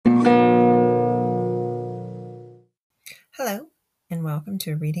welcome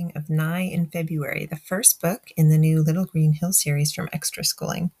to a reading of Nye in February, the first book in the new Little Green Hill series from Extra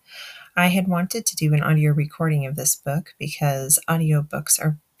Schooling. I had wanted to do an audio recording of this book because audiobooks are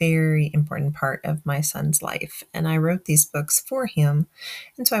a very important part of my son's life, and I wrote these books for him,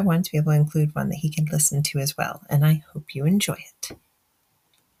 and so I wanted to be able to include one that he could listen to as well, and I hope you enjoy it.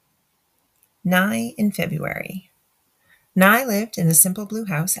 Nye in February. Nye lived in a simple blue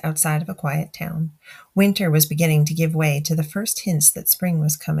house outside of a quiet town. Winter was beginning to give way to the first hints that spring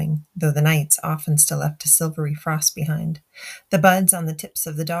was coming, though the nights often still left a silvery frost behind. The buds on the tips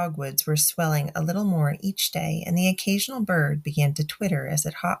of the dogwoods were swelling a little more each day, and the occasional bird began to twitter as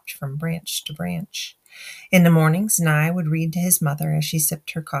it hopped from branch to branch. In the mornings, Nye would read to his mother as she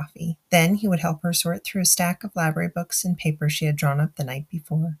sipped her coffee. Then he would help her sort through a stack of library books and papers she had drawn up the night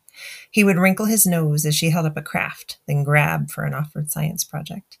before. He would wrinkle his nose as she held up a craft, then grab for an offered science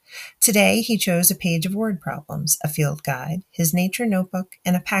project. Today, he chose a page of word problems, a field guide, his nature notebook,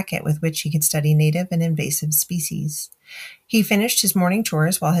 and a packet with which he could study native and invasive species. He finished his morning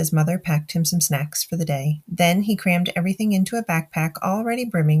chores while his mother packed him some snacks for the day. Then he crammed everything into a backpack already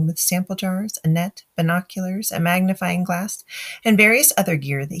brimming with sample jars, a net, binoculars, a magnifying glass, and various other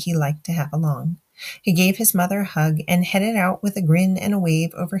gear that he liked to have along. He gave his mother a hug and headed out with a grin and a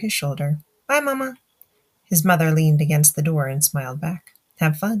wave over his shoulder. "Bye, Mama." His mother leaned against the door and smiled back.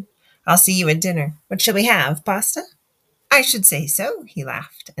 "Have fun. I'll see you at dinner. What shall we have, pasta?" "I should say so," he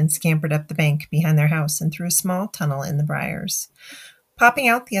laughed, and scampered up the bank behind their house and through a small tunnel in the briars. Popping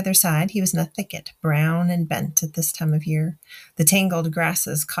out the other side, he was in a thicket, brown and bent at this time of year. The tangled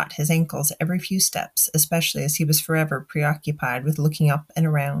grasses caught his ankles every few steps, especially as he was forever preoccupied with looking up and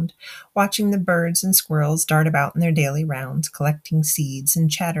around, watching the birds and squirrels dart about in their daily rounds, collecting seeds and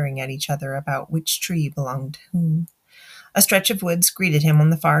chattering at each other about which tree belonged to whom. A stretch of woods greeted him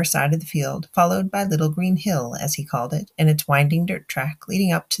on the far side of the field, followed by Little Green Hill, as he called it, and its winding dirt track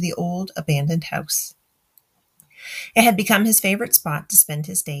leading up to the old abandoned house. It had become his favorite spot to spend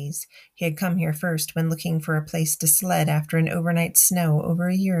his days. He had come here first when looking for a place to sled after an overnight snow over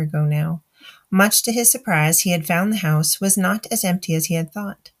a year ago now. Much to his surprise, he had found the house was not as empty as he had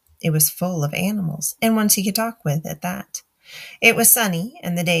thought. It was full of animals, and ones he could talk with at that. It was sunny,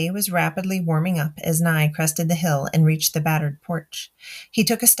 and the day was rapidly warming up as Nye crested the hill and reached the battered porch. He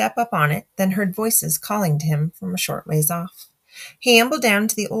took a step up on it, then heard voices calling to him from a short ways off. He ambled down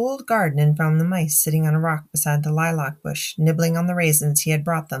to the old garden and found the mice sitting on a rock beside the lilac bush, nibbling on the raisins he had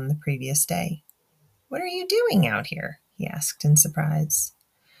brought them the previous day. "What are you doing out here?" he asked in surprise.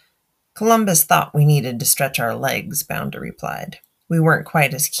 "Columbus thought we needed to stretch our legs," Bounder replied. "We weren't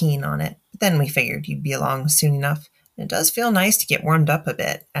quite as keen on it, but then we figured you'd be along soon enough. It does feel nice to get warmed up a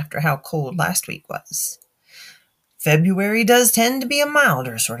bit after how cold last week was." "February does tend to be a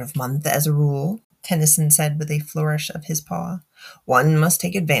milder sort of month as a rule," Tennyson said with a flourish of his paw. "One must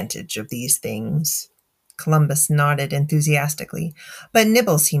take advantage of these things." Columbus nodded enthusiastically, but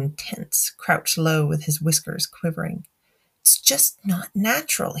Nibble seemed tense, crouched low with his whiskers quivering. "It's just not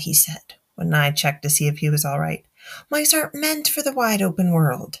natural," he said, when Nye checked to see if he was all right. "Mice aren't meant for the wide open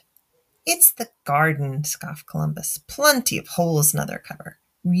world." "It's the garden," scoffed Columbus. "Plenty of holes in other cover.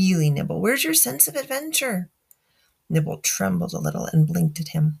 Really, Nibble, where's your sense of adventure?" Nibble trembled a little and blinked at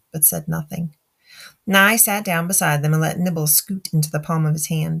him, but said nothing. Nye sat down beside them and let Nibble scoot into the palm of his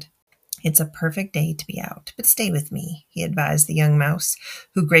hand. "It's a perfect day to be out, but stay with me," he advised the young mouse,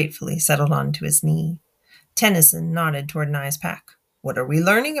 who gratefully settled onto his knee. Tennyson nodded toward Nye's pack. "What are we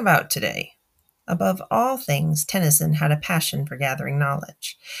learning about today?" Above all things, Tennyson had a passion for gathering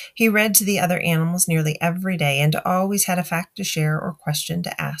knowledge. He read to the other animals nearly every day and always had a fact to share or question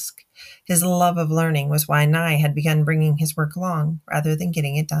to ask. His love of learning was why Nye had begun bringing his work along, rather than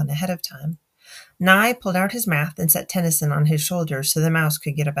getting it done ahead of time. Nye pulled out his math and set Tennyson on his shoulders so the mouse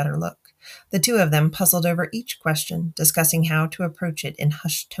could get a better look. The two of them puzzled over each question, discussing how to approach it in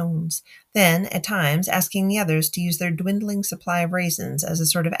hushed tones, then, at times, asking the others to use their dwindling supply of raisins as a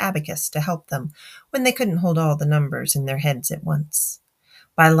sort of abacus to help them when they couldn't hold all the numbers in their heads at once.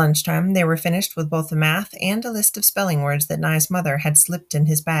 By lunchtime, they were finished with both the math and a list of spelling words that Nye's mother had slipped in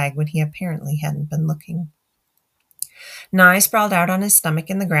his bag when he apparently hadn't been looking. Nye sprawled out on his stomach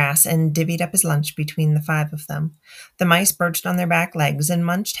in the grass and divvied up his lunch between the five of them. The mice perched on their back legs and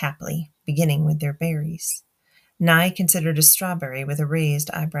munched happily, beginning with their berries. Nye considered a strawberry with a raised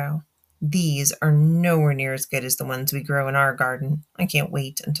eyebrow. "These are nowhere near as good as the ones we grow in our garden. I can't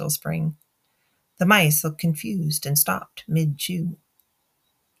wait until spring." The mice looked confused and stopped mid-chew.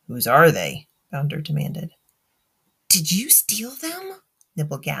 "Whose are they?" Bounder demanded. "Did you steal them?"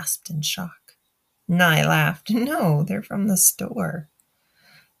 Nibble gasped in shock. Nye laughed. "No, they're from the store."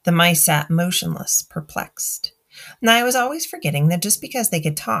 The mice sat motionless, perplexed. Nye was always forgetting that just because they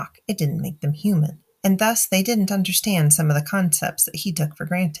could talk, it didn't make them human, and thus they didn't understand some of the concepts that he took for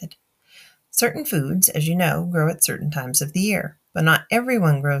granted. Certain foods, as you know, grow at certain times of the year, but not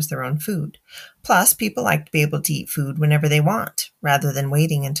everyone grows their own food. Plus, people like to be able to eat food whenever they want, rather than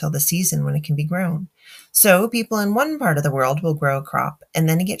waiting until the season when it can be grown. So, people in one part of the world will grow a crop, and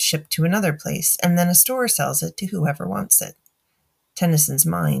then it gets shipped to another place, and then a store sells it to whoever wants it. Tennyson's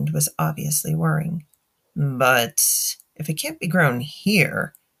mind was obviously worrying. But if it can't be grown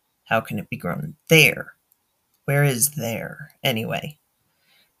here, how can it be grown there? Where is there, anyway?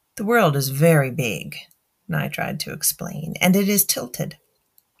 The world is very big, Nye tried to explain, and it is tilted.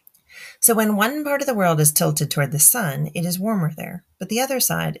 So when one part of the world is tilted toward the sun, it is warmer there, but the other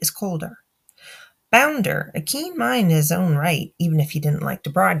side is colder. Bounder, a keen mind in his own right, even if he didn't like to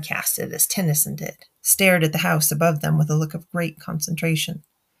broadcast it as Tennyson did, stared at the house above them with a look of great concentration.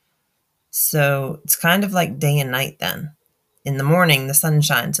 So it's kind of like day and night then. In the morning, the sun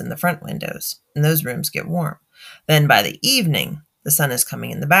shines in the front windows, and those rooms get warm. Then by the evening, the sun is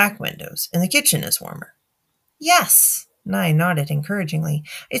coming in the back windows, and the kitchen is warmer. Yes, Nye nodded encouragingly.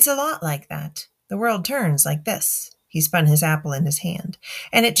 It's a lot like that. The world turns like this. He spun his apple in his hand,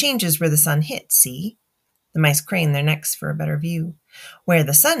 and it changes where the sun hits, see? The mice craned their necks for a better view. Where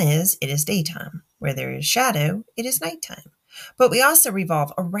the sun is, it is daytime. Where there is shadow, it is nighttime. But we also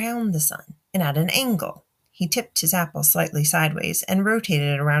revolve around the sun and at an angle. He tipped his apple slightly sideways and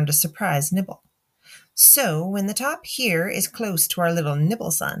rotated it around a surprise nibble. So when the top here is close to our little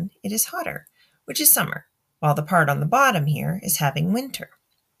nibble sun, it is hotter, which is summer, while the part on the bottom here is having winter.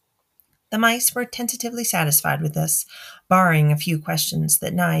 The mice were tentatively satisfied with this, barring a few questions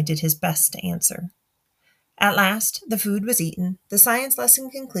that Nye did his best to answer. At last, the food was eaten, the science lesson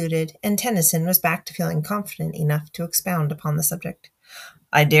concluded, and Tennyson was back to feeling confident enough to expound upon the subject.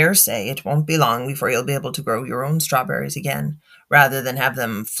 I dare say it won't be long before you'll be able to grow your own strawberries again, rather than have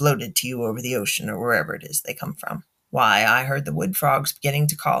them floated to you over the ocean or wherever it is they come from. Why, I heard the wood frogs beginning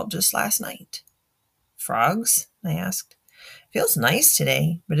to call just last night. Frogs? I asked. Feels nice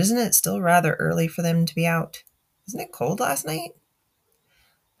today, but isn't it still rather early for them to be out? Wasn't it cold last night?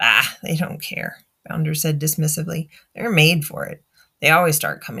 Ah, they don't care, Bounder said dismissively. They're made for it. They always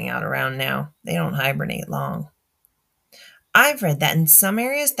start coming out around now. They don't hibernate long. I've read that in some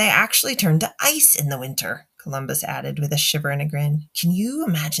areas they actually turn to ice in the winter, Columbus added with a shiver and a grin. Can you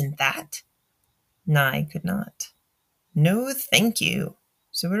imagine that? Nye could not. No, thank you.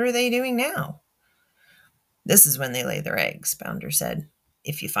 So what are they doing now? This is when they lay their eggs, Bounder said.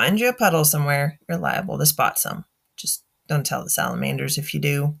 If you find you a puddle somewhere, you're liable to spot some. Just don't tell the salamanders if you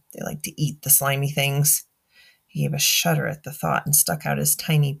do. They like to eat the slimy things. He gave a shudder at the thought and stuck out his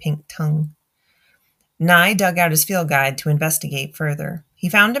tiny pink tongue. Nye dug out his field guide to investigate further. He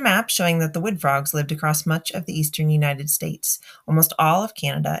found a map showing that the wood frogs lived across much of the eastern United States, almost all of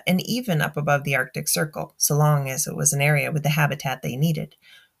Canada, and even up above the Arctic Circle, so long as it was an area with the habitat they needed,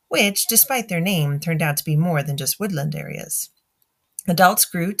 which, despite their name, turned out to be more than just woodland areas. Adults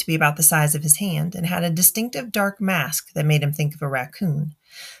grew to be about the size of his hand and had a distinctive dark mask that made him think of a raccoon,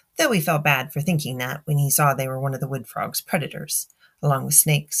 though he felt bad for thinking that when he saw they were one of the wood frog's predators, along with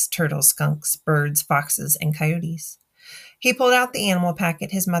snakes, turtles, skunks, birds, foxes, and coyotes. He pulled out the animal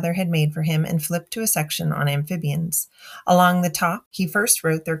packet his mother had made for him and flipped to a section on amphibians. Along the top, he first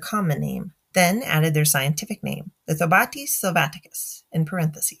wrote their common name, then added their scientific name, Lithobates sylvaticus, in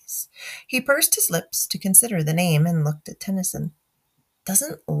parentheses. He pursed his lips to consider the name and looked at Tennyson.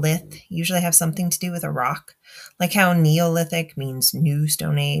 Doesn't lith usually have something to do with a rock? Like how Neolithic means New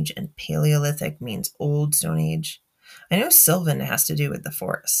Stone Age and Paleolithic means Old Stone Age? I know Sylvan has to do with the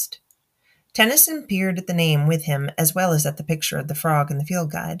forest. Tennyson peered at the name with him as well as at the picture of the frog in the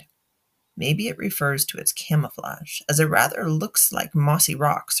field guide. Maybe it refers to its camouflage, as it rather looks like mossy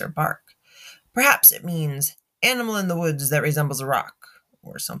rocks or bark. Perhaps it means animal in the woods that resembles a rock,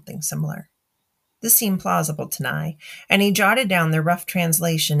 or something similar. This seemed plausible to Nye, and he jotted down their rough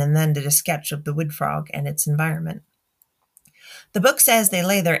translation and then did a sketch of the wood frog and its environment. The book says they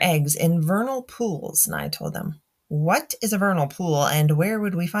lay their eggs in vernal pools, Nye told them. What is a vernal pool, and where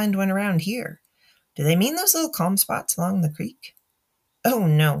would we find one around here? Do they mean those little calm spots along the creek? Oh,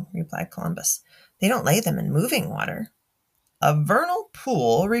 no, replied Columbus. They don't lay them in moving water. A vernal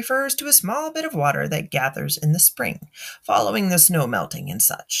pool refers to a small bit of water that gathers in the spring, following the snow melting and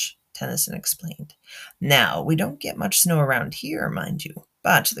such, Tennyson explained. Now, we don't get much snow around here, mind you,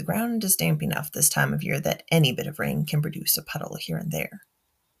 but the ground is damp enough this time of year that any bit of rain can produce a puddle here and there.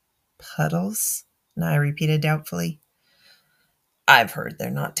 Puddles? Nye repeated doubtfully. I've heard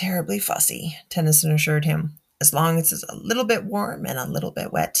they're not terribly fussy, Tennyson assured him. As long as it's a little bit warm and a little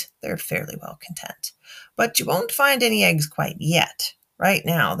bit wet, they're fairly well content. But you won't find any eggs quite yet. Right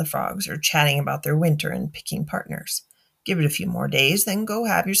now, the frogs are chatting about their winter and picking partners. Give it a few more days, then go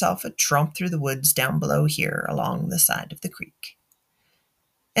have yourself a tromp through the woods down below here along the side of the creek.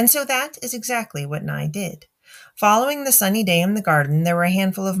 And so that is exactly what Nye did. Following the sunny day in the garden, there were a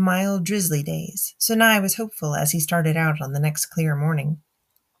handful of mild, drizzly days, so Nye was hopeful as he started out on the next clear morning.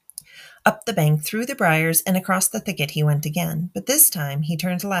 Up the bank, through the briars, and across the thicket he went again, but this time he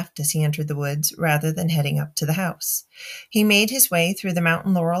turned left as he entered the woods, rather than heading up to the house. He made his way through the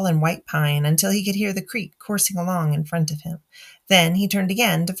mountain laurel and white pine until he could hear the creek coursing along in front of him. Then he turned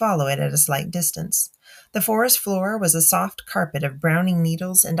again to follow it at a slight distance. The forest floor was a soft carpet of browning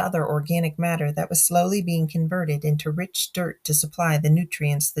needles and other organic matter that was slowly being converted into rich dirt to supply the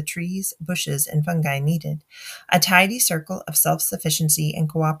nutrients the trees, bushes, and fungi needed, a tidy circle of self-sufficiency and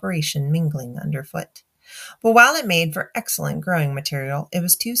cooperation mingling underfoot. But while it made for excellent growing material, it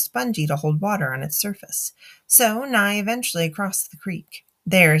was too spongy to hold water on its surface. So Nye eventually crossed the creek.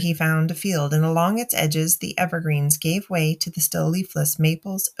 There he found a field, and along its edges the evergreens gave way to the still leafless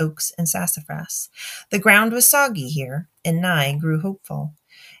maples, oaks, and sassafras. The ground was soggy here, and Nye grew hopeful.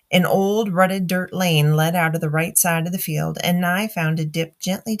 An old rutted dirt lane led out of the right side of the field, and Nye found it dip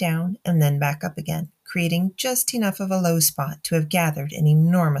gently down and then back up again, creating just enough of a low spot to have gathered an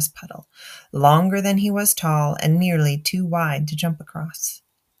enormous puddle, longer than he was tall and nearly too wide to jump across.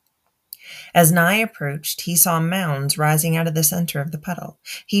 As Nye approached, he saw mounds rising out of the center of the puddle.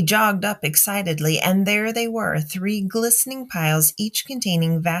 He jogged up excitedly, and there they were, 3 glistening piles, each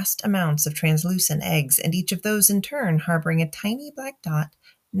containing vast amounts of translucent eggs, and each of those in turn harboring a tiny black dot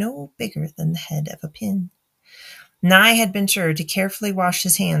no bigger than the head of a pin. Nye had been sure to carefully wash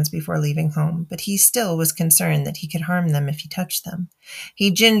his hands before leaving home, but he still was concerned that he could harm them if he touched them.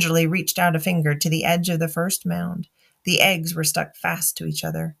 He gingerly reached out a finger to the edge of the first mound. The eggs were stuck fast to each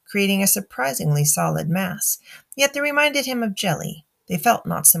other, creating a surprisingly solid mass, yet they reminded him of jelly. They felt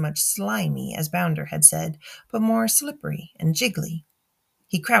not so much slimy, as Bounder had said, but more slippery and jiggly.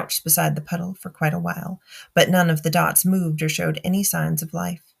 He crouched beside the puddle for quite a while, but none of the dots moved or showed any signs of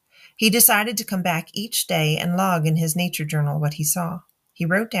life. He decided to come back each day and log in his nature journal what he saw. He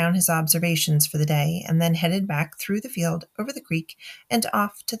wrote down his observations for the day and then headed back through the field, over the creek, and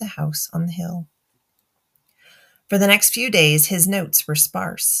off to the house on the hill. For the next few days, his notes were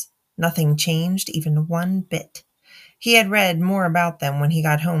sparse. Nothing changed even one bit. He had read more about them when he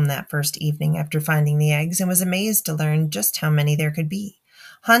got home that first evening after finding the eggs, and was amazed to learn just how many there could be.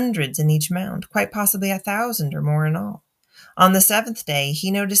 Hundreds in each mound, quite possibly 1,000 or more in all. On the 7th day, he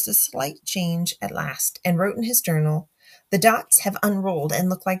noticed a slight change at last, and wrote in his journal, "The dots have unrolled and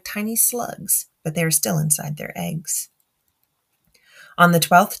look like tiny slugs, but they are still inside their eggs." On the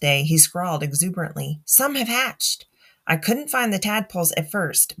 12th day, he scrawled exuberantly, "Some have hatched. I couldn't find the tadpoles at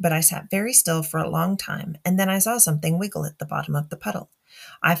first, but I sat very still for a long time, and then I saw something wiggle at the bottom of the puddle.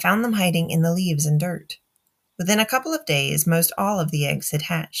 I found them hiding in the leaves and dirt." Within a couple of days, most all of the eggs had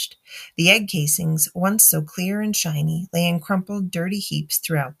hatched. The egg casings, once so clear and shiny, lay in crumpled, dirty heaps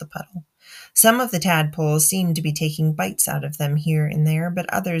throughout the puddle. Some of the tadpoles seemed to be taking bites out of them here and there, but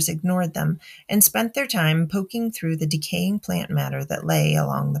others ignored them and spent their time poking through the decaying plant matter that lay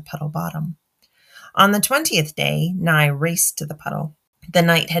along the puddle bottom. On the 20th day, Nye raced to the puddle. The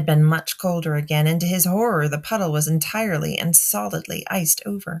night had been much colder again, and to his horror, the puddle was entirely and solidly iced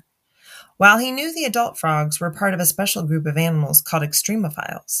over. While he knew the adult frogs were part of a special group of animals called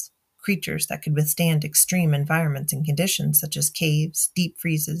extremophiles, creatures that could withstand extreme environments and conditions such as caves, deep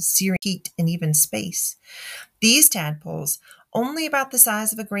freezes, searing heat, and even space, these tadpoles, only about the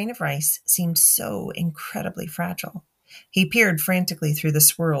size of a grain of rice, seemed so incredibly fragile. He peered frantically through the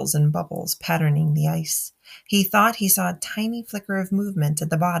swirls and bubbles patterning the ice. He thought he saw a tiny flicker of movement at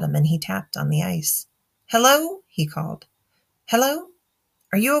the bottom, and he tapped on the ice. "Hello?" he called. "Hello?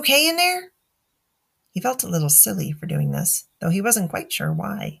 Are you okay in there?" He felt a little silly for doing this, though he wasn't quite sure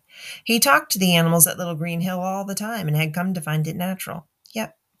why. He talked to the animals at Little Green Hill all the time and had come to find it natural.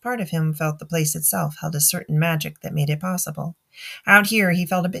 Yet part of him felt the place itself held a certain magic that made it possible. Out here he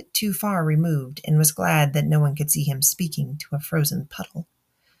felt a bit too far removed and was glad that no one could see him speaking to a frozen puddle.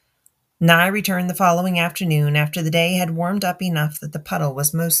 Nye returned the following afternoon after the day had warmed up enough that the puddle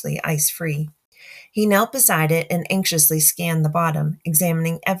was mostly ice-free. He knelt beside it and anxiously scanned the bottom,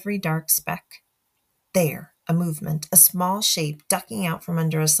 examining every dark speck. There, a movement, a small shape ducking out from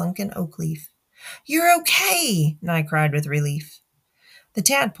under a sunken oak leaf. "You're okay!" Nye cried with relief. The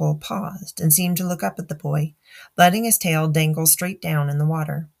tadpole paused and seemed to look up at the boy, letting his tail dangle straight down in the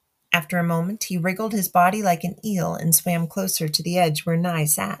water. After a moment, he wriggled his body like an eel and swam closer to the edge where Nye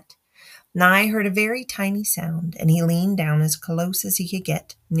sat. Nye heard a very tiny sound, and he leaned down as close as he could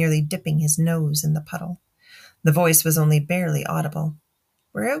get, nearly dipping his nose in the puddle. The voice was only barely audible.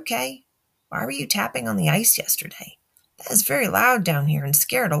 "We're okay. Why were you tapping on the ice yesterday? That is very loud down here and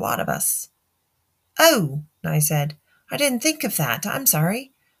scared a lot of us." "Oh," Nye said. "I didn't think of that. I'm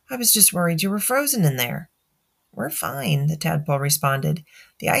sorry. I was just worried you were frozen in there." "We're fine," the tadpole responded.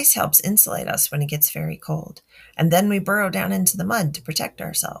 "The ice helps insulate us when it gets very cold, and then we burrow down into the mud to protect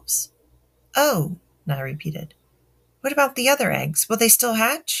ourselves." "Oh," Nye repeated. "What about the other eggs? Will they still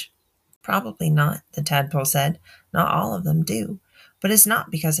hatch?" "Probably not," the tadpole said. "Not all of them do. But it's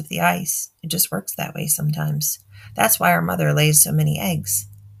not because of the ice. It just works that way sometimes. That's why our mother lays so many eggs.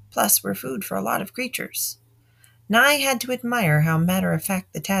 Plus, we're food for a lot of creatures." Nye had to admire how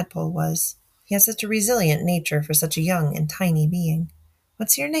matter-of-fact the tadpole was. He has such a resilient nature for such a young and tiny being.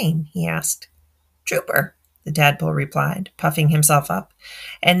 "What's your name?" he asked. "Trooper," the tadpole replied, puffing himself up,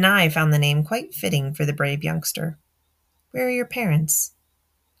 and Nye found the name quite fitting for the brave youngster. "Where are your parents?"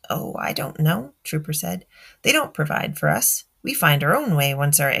 "Oh, I don't know," Trooper said. "They don't provide for us. We find our own way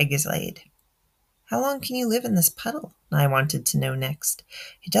once our egg is laid." "How long can you live in this puddle?" Nye wanted to know next.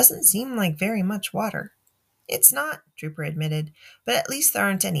 "It doesn't seem like very much water." "It's not," Trooper admitted, "but at least there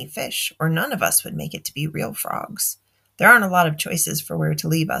aren't any fish, or none of us would make it to be real frogs. There aren't a lot of choices for where to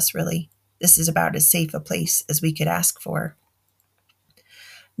leave us, really. This is about as safe a place as we could ask for."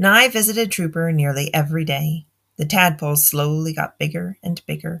 Nye visited Trooper nearly every day. The tadpoles slowly got bigger and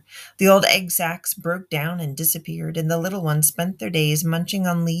bigger. The old egg sacs broke down and disappeared, and the little ones spent their days munching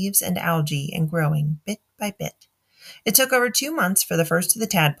on leaves and algae and growing bit by bit. It took over 2 months for the first of the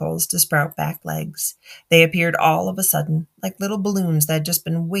tadpoles to sprout back legs. They appeared all of a sudden, like little balloons that had just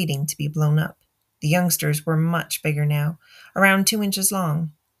been waiting to be blown up. The youngsters were much bigger now, around 2 inches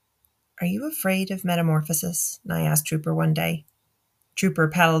long. "Are you afraid of metamorphosis?" Nye asked Trooper one day. Trooper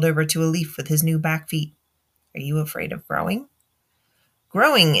paddled over to a leaf with his new back feet. "Are you afraid of growing?"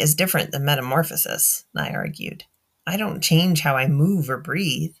 "Growing is different than metamorphosis," Nye argued. "I don't change how I move or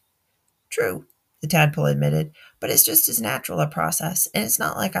breathe." "True," the tadpole admitted, "but it's just as natural a process, and it's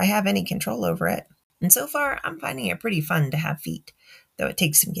not like I have any control over it. And so far, I'm finding it pretty fun to have feet, though it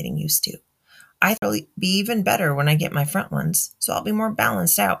takes some getting used to. I think it'll be even better when I get my front ones, so I'll be more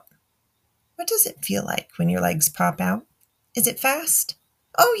balanced out." "What does it feel like when your legs pop out? Is it fast?"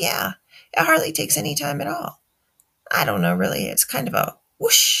 "Oh, yeah. It hardly takes any time at all. I don't know, really. It's kind of a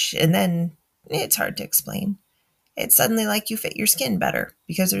whoosh, and then it's hard to explain. It's suddenly like you fit your skin better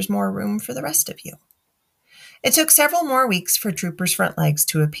because there's more room for the rest of you." It took several more weeks for Trooper's front legs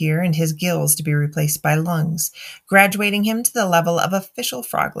to appear and his gills to be replaced by lungs, graduating him to the level of official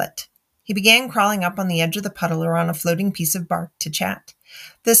froglet. He began crawling up on the edge of the puddle or on a floating piece of bark to chat.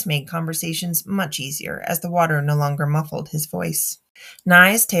 This made conversations much easier, as the water no longer muffled his voice.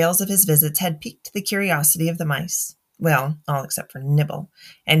 Nye's tales of his visits had piqued the curiosity of the mice. Well, all except for Nibble,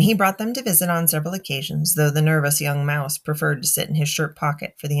 and he brought them to visit on several occasions, though the nervous young mouse preferred to sit in his shirt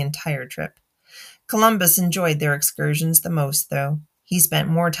pocket for the entire trip. Columbus enjoyed their excursions the most, though. He spent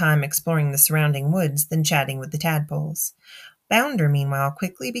more time exploring the surrounding woods than chatting with the tadpoles. Bounder, meanwhile,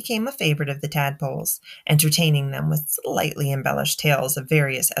 quickly became a favorite of the tadpoles, entertaining them with slightly embellished tales of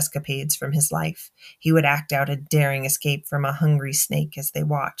various escapades from his life. He would act out a daring escape from a hungry snake as they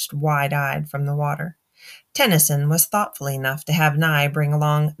watched, wide-eyed, from the water. Tennyson was thoughtful enough to have Nye bring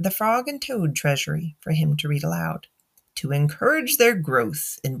along The Frog and Toad Treasury for him to read aloud. "To encourage their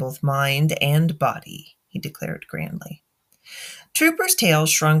growth in both mind and body," he declared grandly. Trooper's tail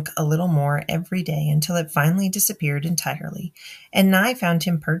shrunk a little more every day until it finally disappeared entirely, and Nye found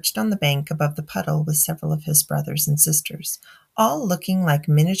him perched on the bank above the puddle with several of his brothers and sisters, all looking like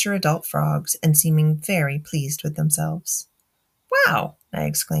miniature adult frogs and seeming very pleased with themselves. "Wow!" Nye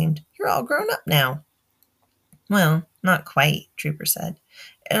exclaimed. "You're all grown up now." "Well, not quite," Trooper said.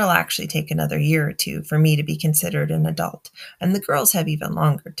 "It'll actually take another year or two for me to be considered an adult, and the girls have even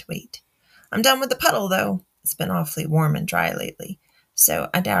longer to wait. I'm done with the puddle, though. It's been awfully warm and dry lately, so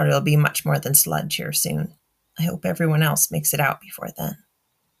I doubt it'll be much more than sludge here soon. I hope everyone else makes it out before then."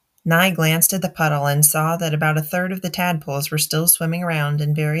 Nye glanced at the puddle and saw that about a third of the tadpoles were still swimming around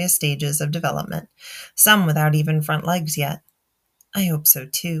in various stages of development, some without even front legs yet. "I hope so,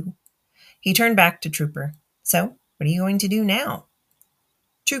 too." He turned back to Trooper. "So, what are you going to do now?"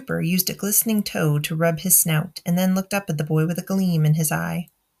 Trooper used a glistening toe to rub his snout and then looked up at the boy with a gleam in his eye.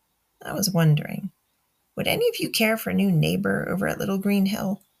 "I was wondering, would any of you care for a new neighbor over at Little Green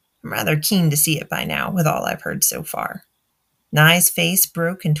Hill? I'm rather keen to see it by now, with all I've heard so far." Nye's face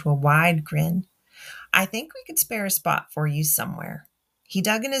broke into a wide grin. "I think we could spare a spot for you somewhere." He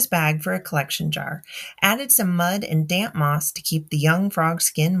dug in his bag for a collection jar, added some mud and damp moss to keep the young frog's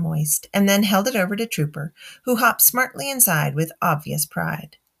skin moist, and then held it over to Trooper, who hopped smartly inside with obvious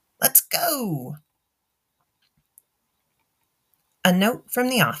pride. "Let's go!" A note from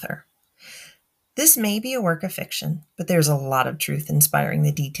the author. This may be a work of fiction, but there's a lot of truth inspiring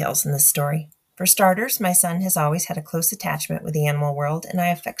the details in this story. For starters, my son has always had a close attachment with the animal world, and I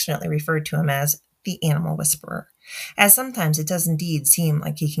affectionately refer to him as the animal whisperer, as sometimes it does indeed seem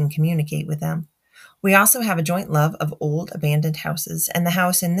like he can communicate with them. We also have a joint love of old abandoned houses, and the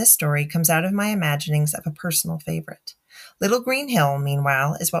house in this story comes out of my imaginings of a personal favorite. Little Green Hill,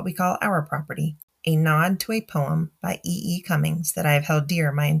 meanwhile, is what we call our property, a nod to a poem by E. E. Cummings that I have held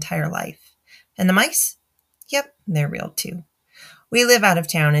dear my entire life. And the mice? Yep, they're real too. We live out of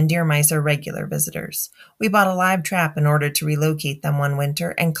town, and deer mice are regular visitors. We bought a live trap in order to relocate them one winter,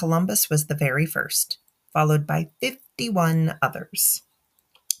 and Columbus was the very first, followed by 51 others.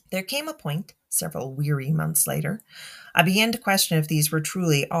 There came a point, several weary months later, I began to question if these were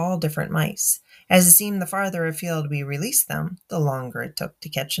truly all different mice, as it seemed the farther afield we released them, the longer it took to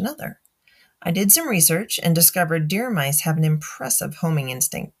catch another. I did some research and discovered deer mice have an impressive homing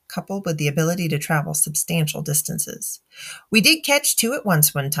instinct, coupled with the ability to travel substantial distances. We did catch 2 at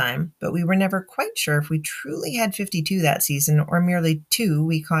once one time, but we were never quite sure if we truly had 52 that season or merely 2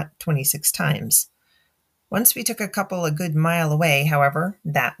 we caught 26 times. Once we took a couple a good mile away, however,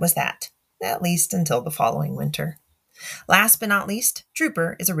 that was that, at least until the following winter. Last but not least,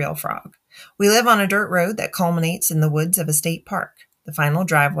 Trooper is a real frog. We live on a dirt road that culminates in the woods of a state park. The final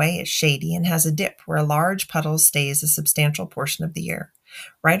driveway is shady and has a dip where a large puddle stays a substantial portion of the year.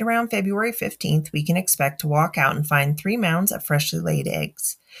 Right around February 15th, we can expect to walk out and find 3 mounds of freshly laid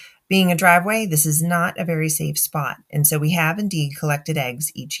eggs. Being a driveway, this is not a very safe spot, and so we have indeed collected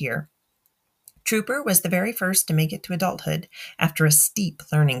eggs each year. Trooper was the very first to make it to adulthood after a steep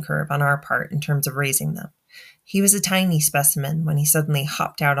learning curve on our part in terms of raising them. He was a tiny specimen when he suddenly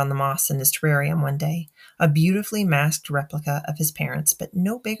hopped out on the moss in his terrarium one day, a beautifully masked replica of his parents, but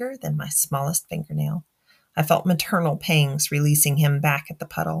no bigger than my smallest fingernail. I felt maternal pangs releasing him back at the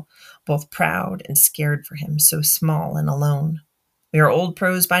puddle, both proud and scared for him, so small and alone. We are old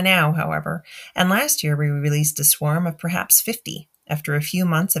pros by now, however, and last year we released a swarm of perhaps 50, after a few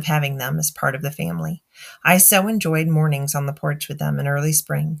months of having them as part of the family. I so enjoyed mornings on the porch with them in early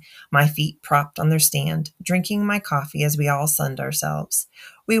spring, my feet propped on their stand, drinking my coffee as we all sunned ourselves.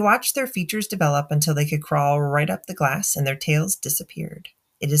 We watched their features develop until they could crawl right up the glass and their tails disappeared.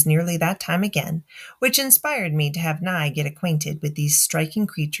 It is nearly that time again, which inspired me to have Nye get acquainted with these striking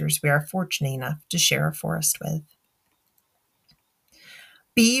creatures we are fortunate enough to share a forest with.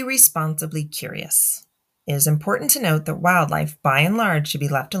 Be responsibly curious. It is important to note that wildlife, by and large, should be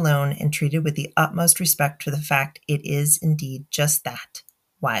left alone and treated with the utmost respect for the fact it is indeed just that,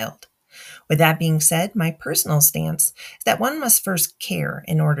 wild. With that being said, my personal stance is that one must first care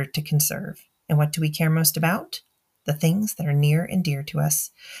in order to conserve. And what do we care most about? The things that are near and dear to us,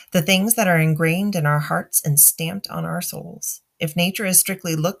 the things that are ingrained in our hearts and stamped on our souls. If nature is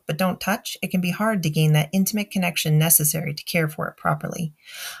strictly look but don't touch, it can be hard to gain that intimate connection necessary to care for it properly.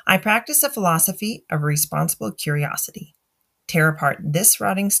 I practice a philosophy of responsible curiosity. Tear apart this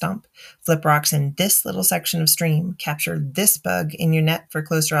rotting stump, flip rocks in this little section of stream, capture this bug in your net for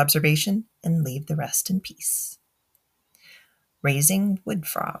closer observation, and leave the rest in peace. Raising wood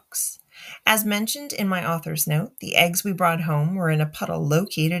frogs. As mentioned in my author's note, the eggs we brought home were in a puddle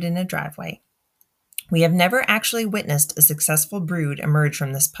located in a driveway. We have never actually witnessed a successful brood emerge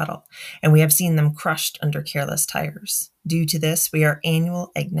from this puddle, and we have seen them crushed under careless tires. Due to this, we are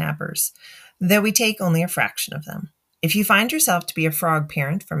annual egg nabbers, though we take only a fraction of them. If you find yourself to be a frog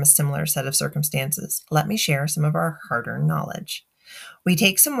parent from a similar set of circumstances, let me share some of our hard-earned knowledge. We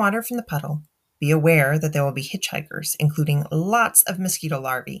take some water from the puddle. Be aware that there will be hitchhikers, including lots of mosquito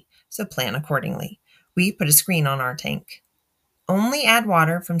larvae, so plan accordingly. We put a screen on our tank. Only add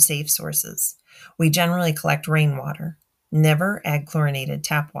water from safe sources. We generally collect rainwater. Never add chlorinated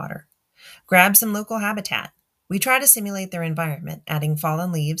tap water. Grab some local habitat. We try to simulate their environment, adding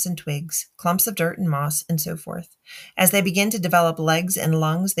fallen leaves and twigs, clumps of dirt and moss, and so forth. As they begin to develop legs and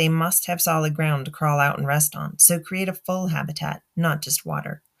lungs, they must have solid ground to crawl out and rest on, so create a full habitat, not just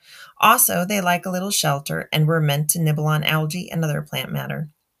water. Also, they like a little shelter and were meant to nibble on algae and other plant matter.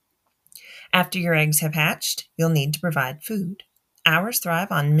 After your eggs have hatched, you'll need to provide food. Ours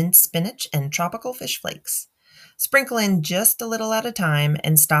thrive on minced spinach and tropical fish flakes. Sprinkle in just a little at a time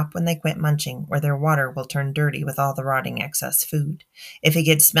and stop when they quit munching, or their water will turn dirty with all the rotting excess food. If it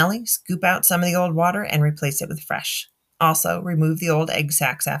gets smelly, scoop out some of the old water and replace it with fresh. Also, remove the old egg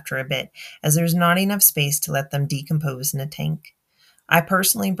sacs after a bit, as there's not enough space to let them decompose in a tank. I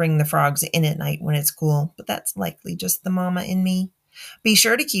personally bring the frogs in at night when it's cool, but that's likely just the mama in me. Be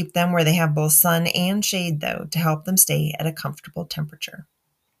sure to keep them where they have both sun and shade, though, to help them stay at a comfortable temperature.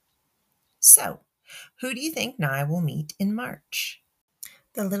 So, who do you think Nye will meet in March?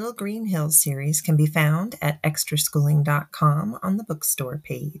 The Little Green Hills series can be found at extraschooling.com on the bookstore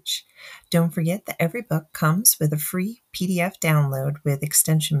page. Don't forget that every book comes with a free PDF download with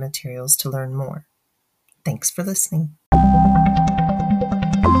extension materials to learn more. Thanks for listening.